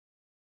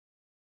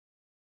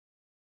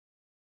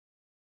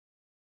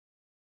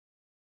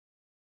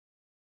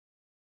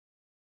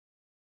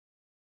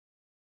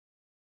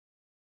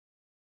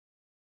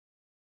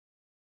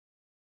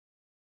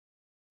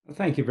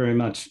Thank you very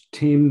much,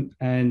 Tim.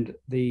 And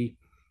the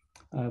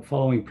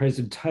following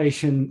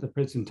presentation, the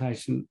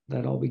presentation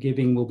that I'll be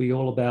giving will be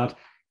all about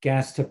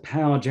gas to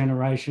power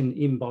generation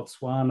in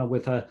Botswana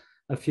with a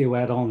few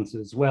add-ons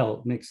as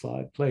well. Next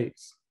slide,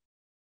 please.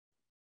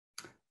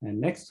 And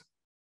next.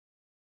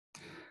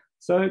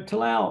 So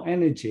Tlou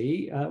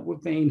Energy,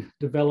 we've been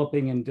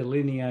developing and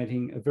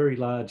delineating a very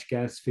large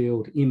gas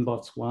field in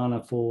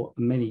Botswana for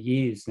many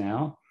years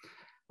now.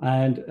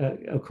 And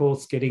of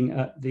course, getting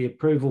the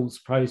approvals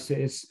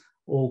process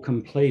all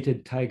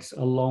completed takes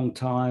a long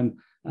time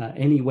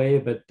anywhere,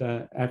 but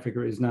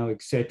Africa is no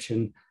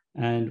exception.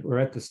 And we're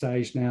at the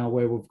stage now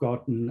where we've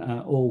gotten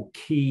all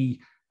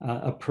key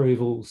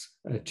approvals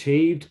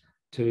achieved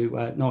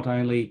to not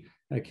only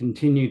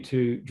continue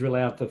to drill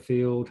out the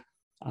field,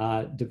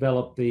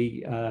 develop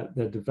the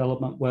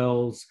development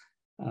wells,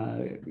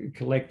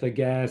 collect the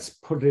gas,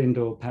 put it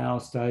into a power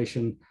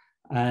station,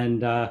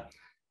 and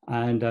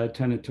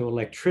turn it to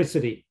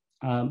electricity.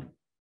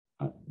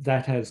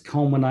 That has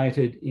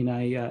culminated in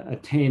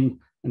an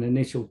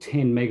initial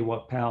 10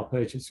 megawatt power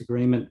purchase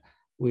agreement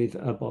with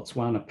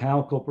Botswana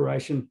Power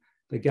Corporation,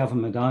 the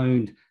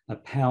government-owned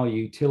power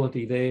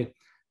utility there.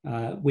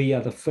 We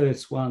are the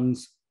first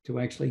ones to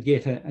actually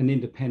get an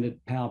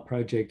independent power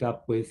project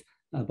up with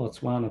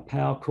Botswana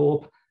Power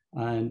Corp,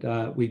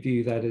 and we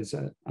view that as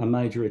a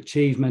major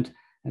achievement.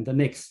 And the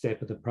next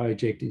step of the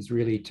project is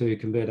really to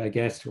convert our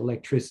gas to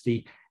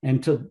electricity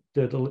and to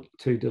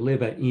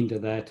deliver into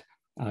that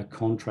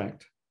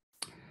contract.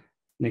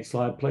 Next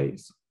slide,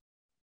 please.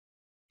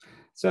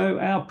 So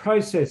our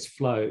process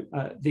flow,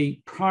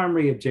 the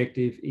primary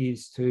objective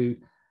is to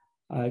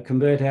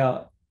convert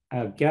our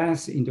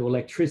gas into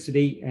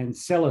electricity and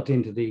sell it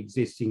into the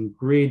existing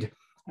grid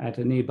at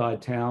a nearby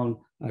town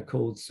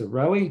called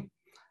Sarowe.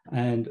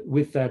 And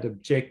with that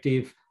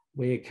objective,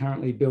 we're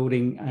currently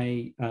building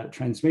a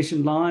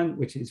transmission line,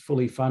 which is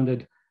fully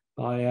funded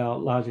by our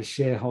largest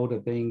shareholder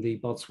being the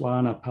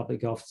Botswana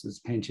Public Officers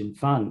Pension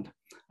Fund,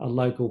 a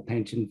local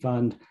pension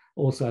fund,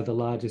 also the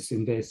largest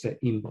investor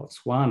in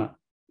Botswana.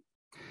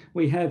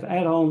 We have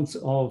add-ons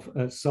of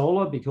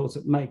solar because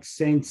it makes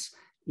sense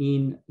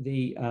in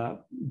the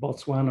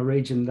Botswana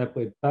region that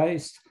we're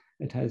based.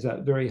 It has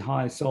a very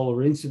high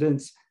solar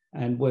incidence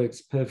and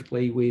works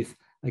perfectly with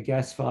a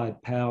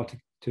gas-fired power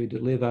to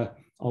deliver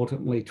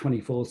ultimately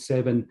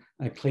 24/7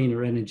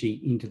 cleaner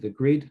energy into the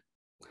grid.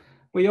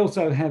 We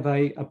also have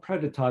a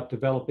prototype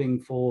developing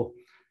for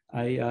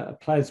a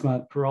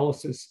plasma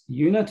pyrolysis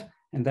unit,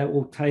 and that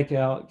will take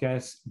our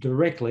gas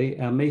directly,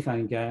 our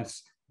methane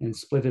gas, and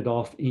split it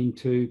off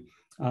into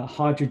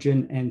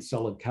hydrogen and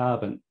solid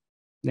carbon.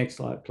 Next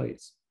slide,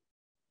 please.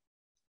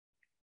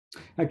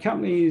 Our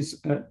company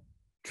is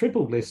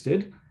triple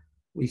listed.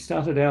 We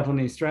started out on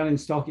the Australian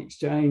Stock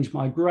Exchange,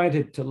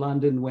 migrated to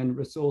London when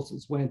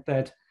resources weren't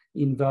that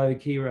in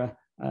vogue here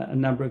a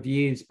number of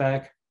years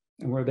back,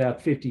 and we're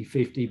about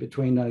 50-50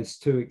 between those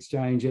two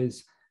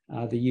exchanges,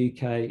 the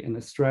UK and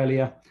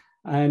Australia.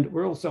 And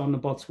we're also on the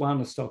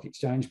Botswana Stock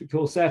Exchange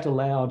because that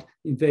allowed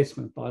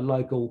investment by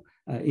local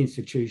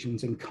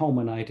institutions and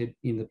culminated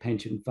in the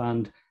pension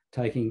fund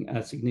taking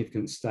a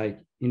significant stake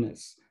in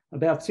us.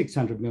 About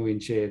 600 million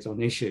shares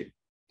on issue.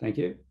 Thank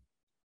you.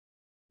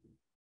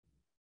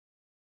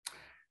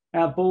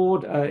 Our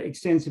board,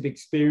 extensive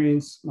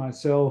experience.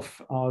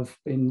 Myself, I've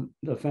been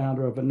the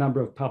founder of a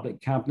number of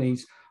public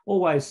companies,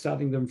 always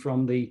starting them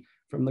from the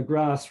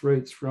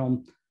grassroots,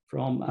 from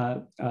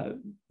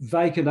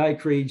vacant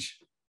acreage,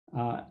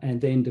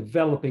 and then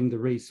developing the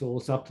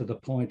resource up to the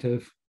point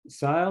of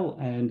sale.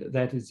 And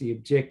that is the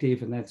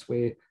objective, and that's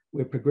where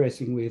we're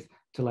progressing with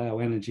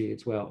Tlou Energy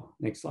as well.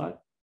 Next slide.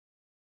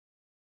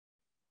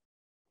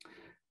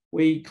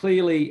 We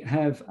clearly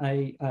have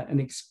an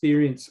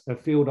experienced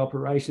field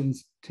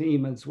operations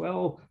team as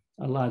well,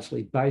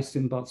 largely based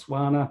in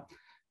Botswana.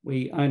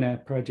 We own our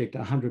project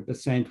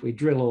 100%. We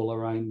drill all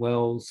our own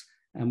wells,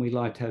 and we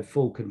like to have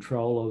full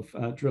control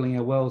of drilling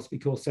our wells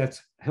because that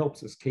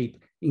helps us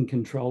keep in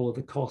control of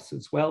the costs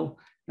as well.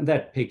 And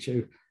that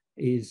picture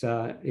is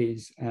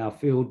our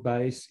field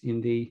base on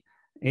the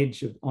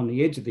edge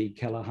of the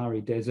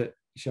Kalahari Desert,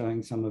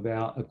 showing some of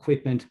our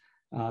equipment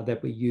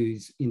that we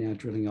use in our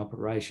drilling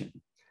operation.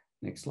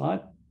 Next slide.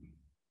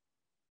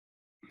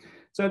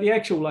 So the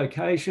actual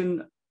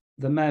location,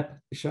 the map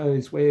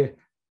shows where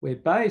we're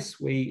based.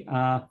 We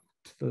are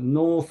to the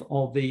north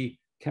of the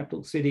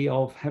capital city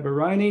of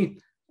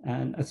Gaborone,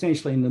 and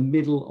essentially in the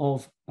middle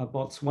of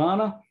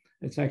Botswana.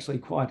 It's actually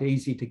quite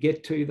easy to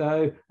get to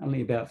though,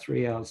 only about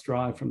 3 hours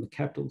drive from the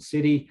capital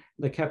city.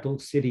 The capital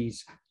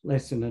city's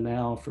less than an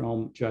hour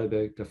from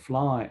Joburg to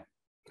fly.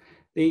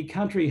 The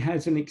country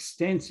has an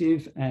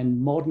extensive and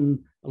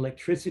modern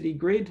electricity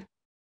grid,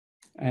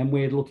 and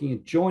we're looking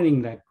at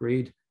joining that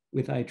grid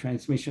with a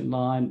transmission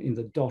line in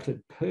the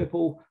dotted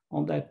purple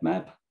on that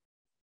map.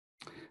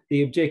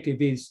 The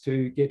objective is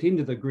to get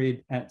into the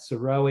grid at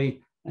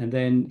Sarowe, and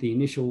then the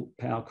initial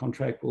power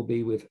contract will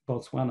be with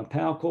Botswana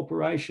Power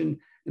Corporation,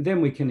 and then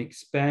we can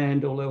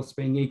expand, all else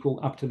being equal,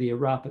 up to the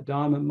Arapa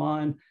Diamond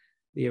Mine.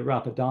 The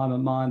Arapa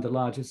Diamond Mine, the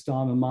largest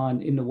diamond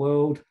mine in the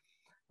world.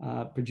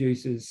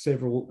 produces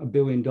several $1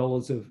 billion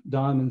of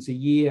diamonds a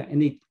year,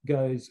 and it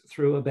goes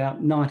through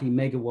about 90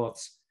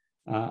 megawatts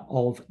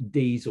of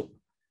diesel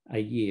a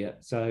year.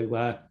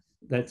 So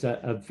that's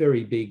a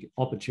very big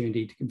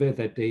opportunity to convert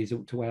that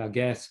diesel to our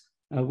gas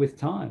with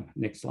time.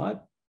 Next slide.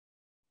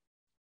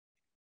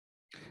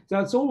 So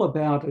it's all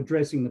about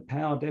addressing the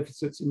power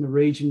deficits in the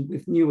region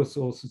with newer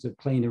sources of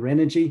cleaner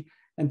energy,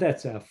 and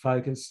that's our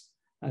focus,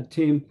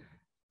 Tim.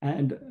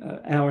 And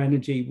our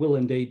energy will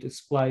indeed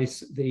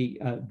displace the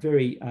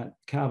very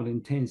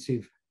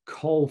carbon-intensive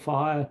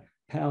coal-fired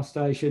power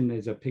station.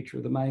 There's a picture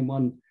of the main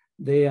one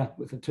there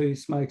with the 2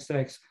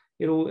 smokestacks.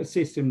 It'll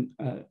assist in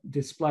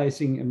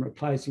displacing and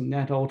replacing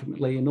that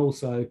ultimately, and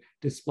also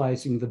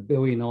displacing the $1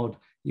 billion odd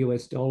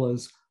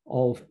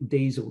of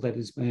diesel that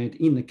is burnt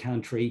in the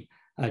country,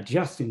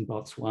 just in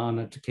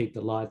Botswana, to keep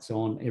the lights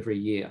on every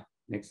year.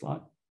 Next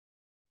slide.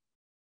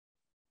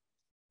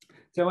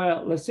 So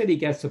our Lesedi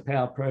Gas to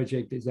Power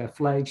project is our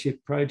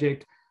flagship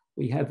project.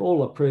 We have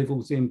all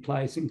approvals in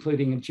place,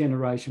 including a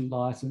generation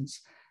licence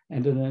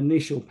and an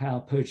initial power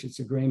purchase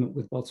agreement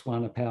with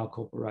Botswana Power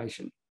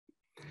Corporation.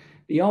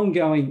 The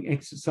ongoing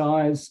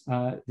exercise,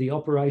 the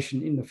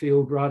operation in the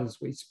field right as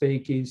we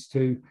speak, is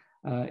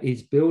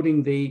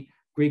building the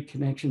grid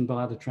connection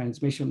via the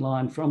transmission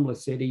line from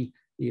Lesedi,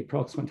 the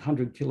approximate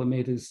 100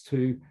 kilometres,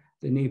 to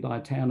the nearby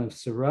town of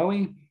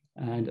Sorowe,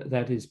 and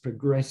that is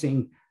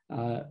progressing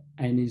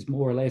and is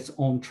more or less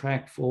on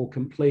track for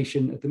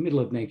completion at the middle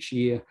of next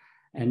year,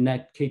 and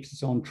that keeps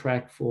us on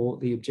track for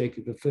the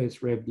objective of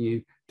first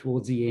revenue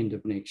towards the end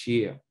of next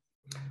year.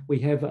 We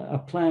have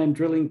a planned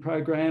drilling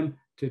program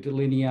to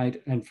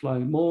delineate and flow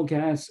more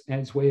gas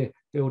as we're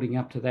building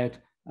up to that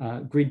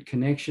grid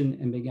connection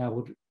and being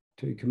able to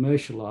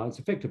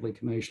effectively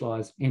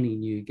commercialise any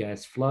new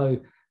gas flow,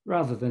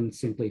 rather than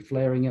simply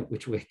flaring it,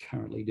 which we're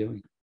currently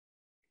doing.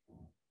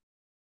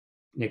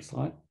 Next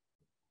slide.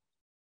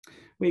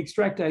 We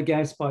extract our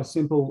gas by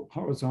simple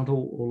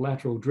horizontal or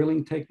lateral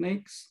drilling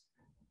techniques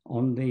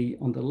on the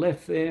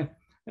left there,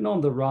 and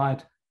on the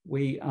right,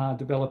 we are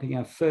developing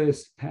our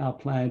first power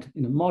plant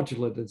in a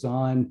modular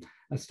design,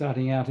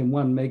 starting out in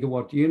 1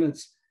 megawatt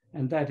units,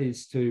 and that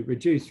is to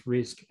reduce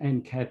risk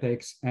and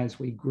capex as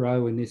we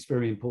grow in this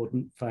very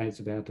important phase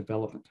of our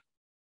development.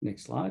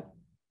 Next slide.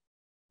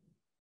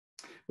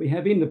 We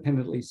have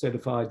independently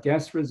certified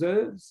gas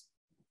reserves.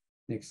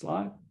 Next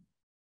slide.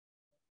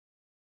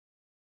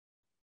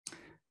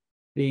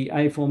 The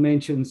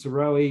aforementioned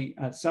Sorowe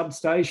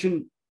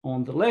substation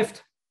on the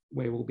left,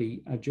 where we'll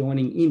be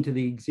joining into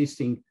the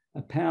existing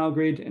power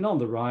grid, and on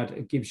the right,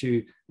 it gives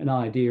you an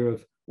idea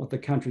of what the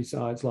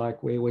countryside's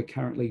like where we're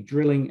currently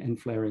drilling and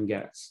flaring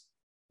gas.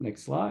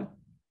 Next slide.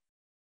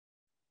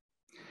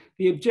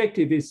 The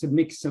objective is to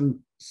mix some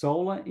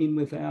solar in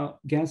with our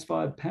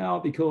gas-fired power,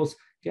 because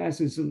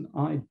gas is an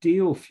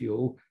ideal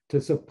fuel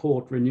to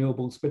support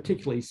renewables,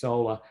 particularly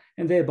solar,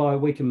 and thereby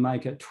we can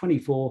make a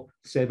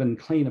 24/7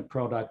 cleaner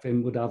product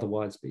than would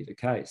otherwise be the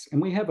case.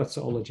 And we have a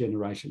solar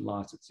generation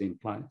licence in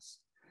place,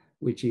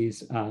 which is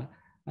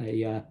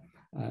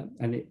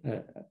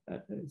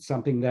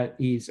something that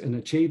is an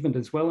achievement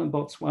as well in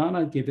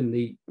Botswana, given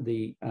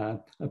the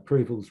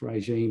approvals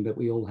regime that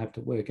we all have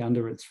to work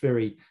under. It's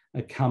very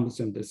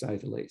cumbersome, to say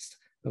the least,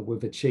 but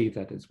we've achieved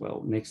that as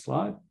well. Next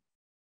slide.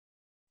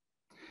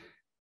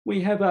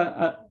 We have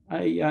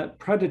a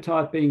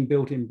prototype being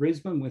built in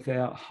Brisbane with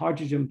our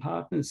hydrogen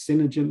partners,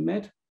 Synergen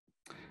Met.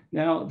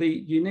 Now, the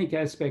unique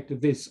aspect of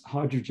this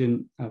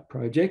hydrogen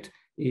project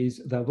is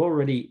they've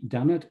already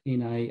done it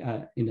in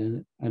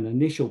an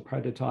initial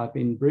prototype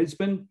in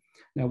Brisbane.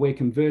 Now, we're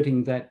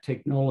converting that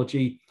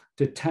technology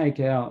to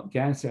take our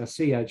gas, our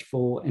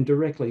CH4, and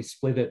directly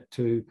split it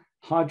to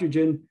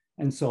hydrogen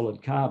and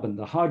solid carbon.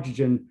 The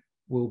hydrogen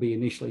will be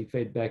initially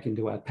fed back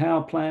into our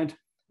power plant,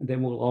 and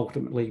then will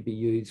ultimately be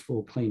used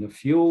for cleaner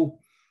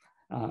fuel,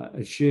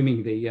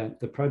 assuming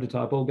the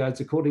prototype all goes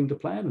according to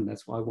plan, and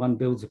that's why one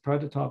builds a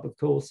prototype, of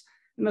course.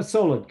 And the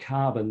solid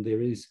carbon,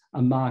 there is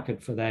a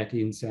market for that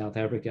in South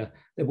Africa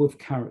that we've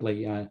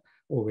currently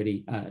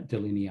already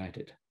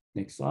delineated.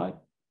 Next slide.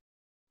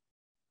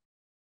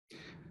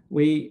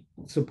 We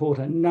support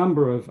a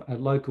number of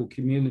local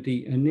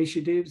community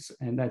initiatives,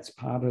 and that's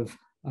part of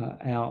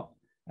our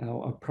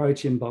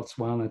approach in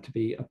Botswana, to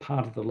be a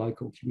part of the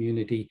local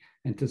community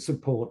and to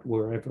support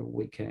wherever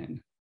we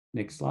can.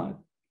 Next slide.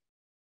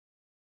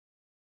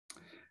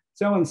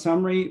 So in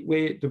summary,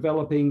 we're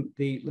developing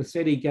the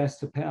Lesedi Gas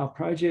to Power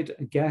project.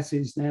 Gas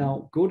is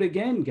now good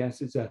again.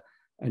 Gas is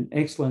an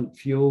excellent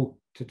fuel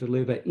to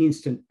deliver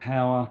instant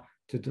power,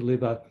 to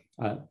deliver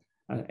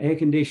air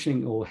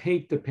conditioning or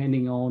heat,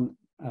 depending on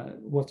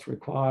what's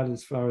required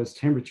as far as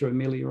temperature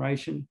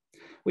amelioration.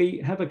 We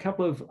have a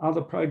couple of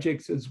other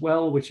projects as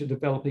well, which are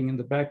developing in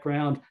the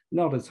background,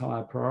 not as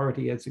high a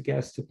priority as the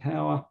gas to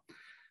power,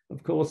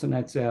 of course, and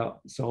that's our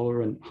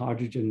solar and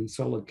hydrogen and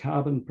solid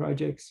carbon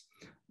projects.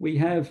 We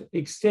have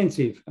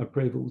extensive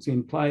approvals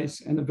in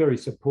place and a very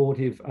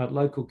supportive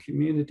local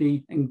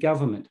community and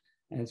government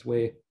as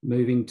we're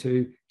moving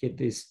to get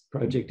this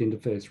project into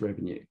first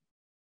revenue.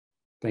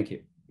 Thank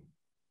you.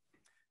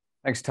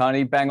 Thanks,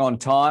 Tony. Bang on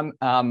time.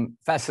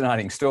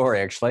 Fascinating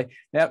story, actually.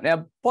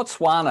 Now,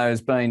 Botswana has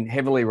been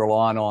heavily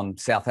reliant on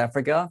South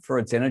Africa for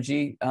its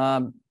energy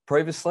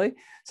previously.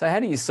 So how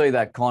do you see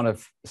that kind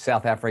of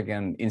South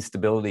African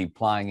instability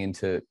playing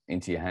into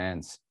your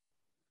hands?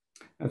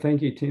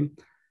 Thank you, Tim.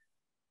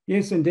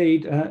 Yes,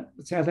 indeed.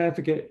 South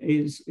Africa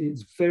is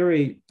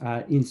very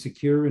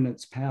insecure in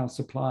its power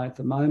supply at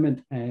the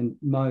moment, and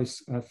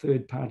most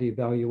third-party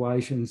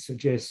evaluations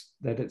suggest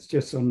that it's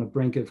just on the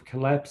brink of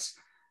collapse.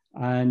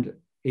 And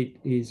it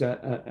is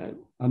a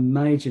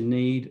major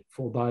need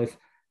for both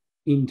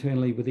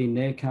internally within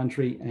their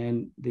country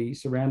and the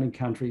surrounding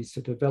countries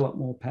to develop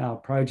more power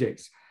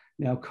projects.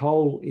 Now,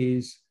 coal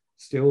is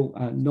still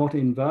not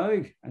in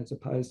vogue as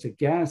opposed to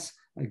gas.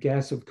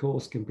 Gas, of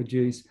course, can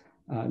produce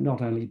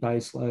not only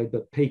base load,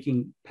 but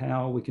peaking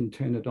power. We can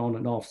turn it on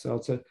and off. So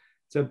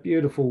it's a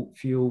beautiful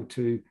fuel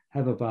to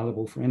have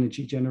available for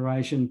energy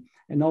generation.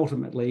 And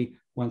ultimately,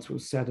 once we've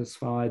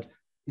satisfied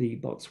the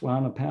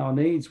Botswana power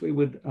needs, we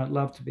would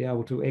love to be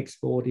able to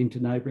export into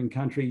neighbouring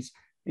countries,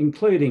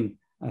 including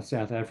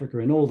South Africa,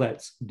 and all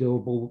that's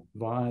doable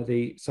via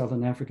the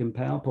Southern African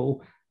Power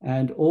Pool.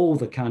 And all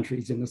the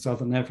countries in the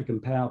Southern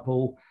African Power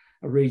Pool,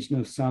 a region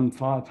of some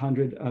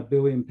 500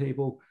 million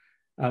people,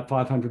 they're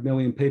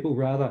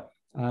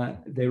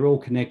all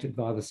connected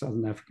via the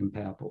Southern African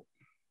Power Pool.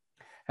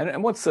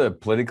 And what's the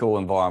political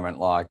environment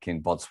like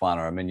in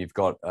Botswana? I mean, you've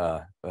got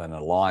an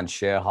aligned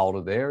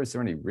shareholder there. Is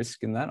there any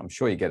risk in that? I'm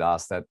sure you get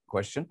asked that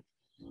question.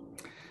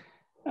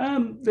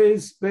 And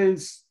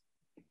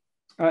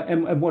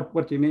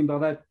what do you mean by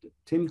that,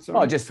 Tim? Sorry.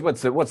 Oh, just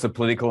what's the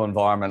political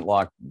environment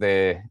like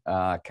there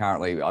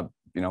currently?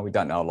 We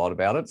don't know a lot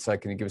about it. So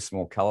can you give us some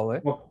more colour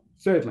there? Well,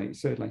 certainly.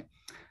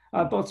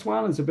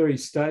 Botswana is a very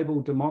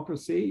stable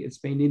democracy. It's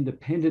been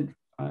independent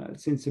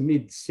since the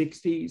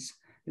mid-60s.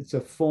 It's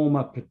a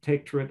former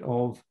protectorate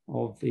of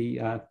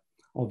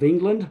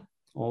England,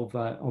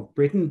 of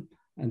Britain,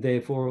 and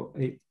therefore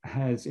it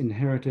has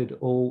inherited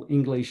all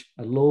English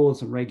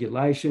laws and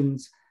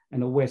regulations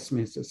and a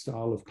Westminster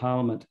style of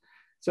parliament.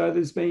 So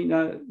there's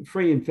been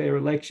free and fair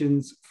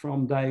elections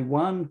from day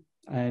one,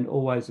 and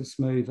always a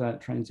smooth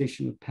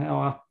transition of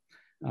power.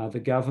 The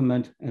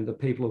government and the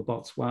people of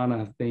Botswana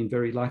have been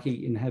very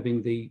lucky in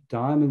having the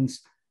diamonds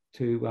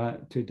to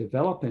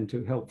develop and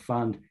to help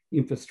fund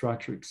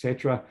infrastructure,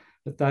 etc.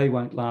 But they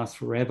won't last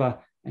forever,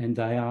 and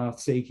they are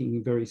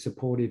seeking very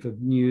supportive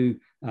of new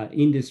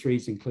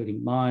industries,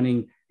 including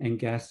mining and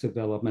gas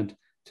development,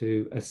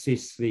 to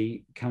assist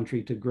the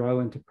country to grow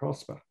and to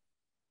prosper.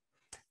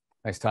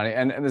 Thanks, Tony.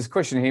 And there's a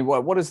question here.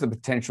 What is the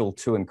potential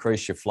to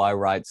increase your flow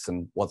rates,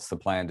 and what's the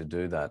plan to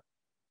do that?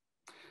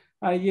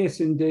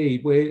 Yes,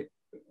 indeed.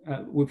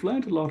 We've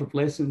learned a lot of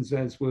lessons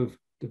as we've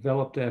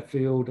developed our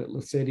field at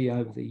Lesedi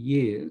over the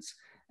years.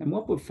 And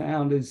what we've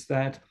found is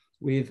that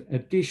with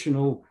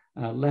additional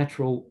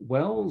lateral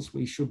wells,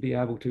 we should be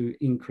able to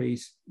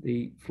increase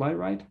the flow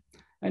rate.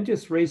 And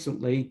just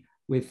recently,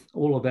 with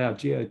all of our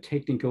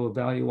geotechnical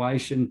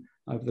evaluation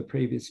over the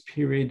previous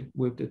period,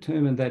 we've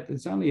determined that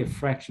there's only a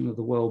fraction of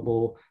the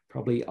wellbore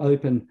probably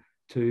open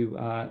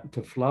to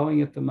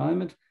flowing at the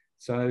moment.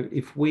 So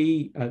if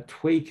we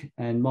tweak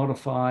and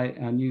modify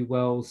our new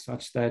wells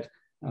such that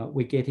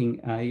we're getting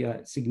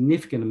a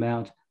significant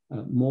amount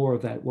more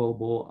of that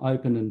wellbore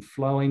open and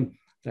flowing,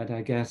 that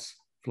our gas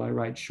flow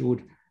rate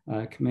should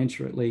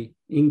commensurately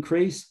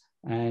increase.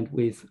 And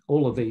with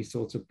all of these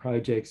sorts of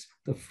projects,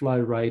 the flow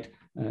rate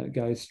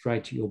goes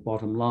straight to your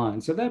bottom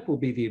line. So that will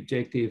be the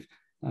objective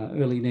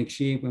early next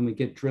year when we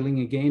get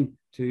drilling again,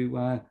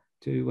 to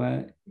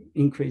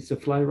increase the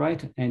flow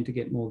rate and to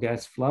get more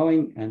gas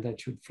flowing, and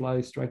that should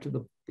flow straight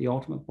to the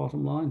ultimate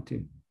bottom line,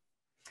 Tim.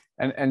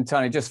 And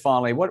Tony, just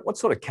finally, what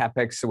sort of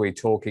capex are we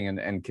talking,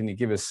 and can you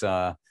give us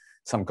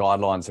some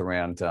guidelines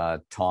around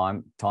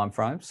time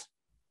frames?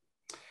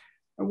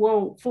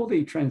 Well, for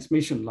the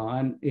transmission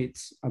line,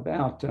 it's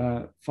about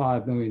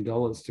 $5 million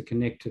to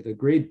connect to the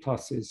grid,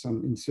 plus there's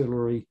some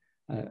ancillary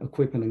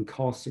equipment and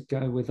costs that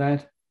go with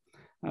that.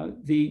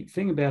 The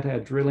thing about our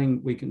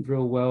drilling, we can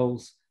drill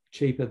wells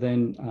cheaper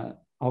than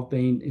I've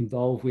been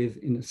involved with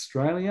in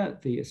Australia.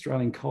 The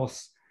Australian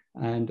costs,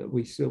 and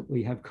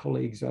we have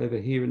colleagues over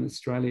here in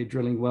Australia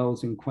drilling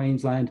wells in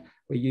Queensland.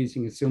 We're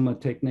using a similar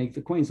technique.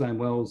 The Queensland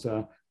wells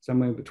are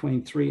somewhere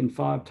between 3 and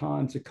 5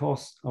 times the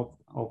cost of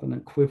an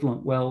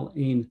equivalent well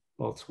in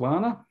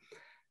Botswana.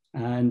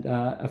 And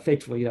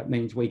effectively, that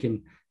means we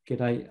can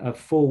get a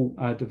full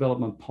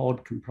development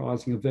pod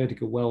comprising a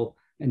vertical well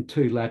and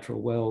 2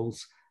 lateral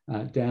wells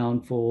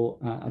down for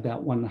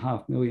about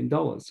 $1.5 million.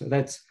 So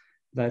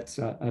that's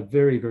a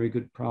very, very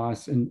good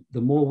price. And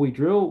the more we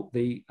drill,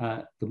 the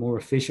more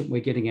efficient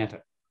we're getting at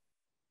it.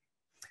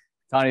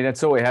 Tony,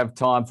 that's all we have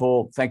time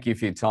for. Thank you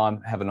for your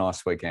time. Have a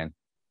nice weekend.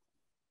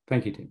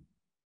 Thank you, Tim.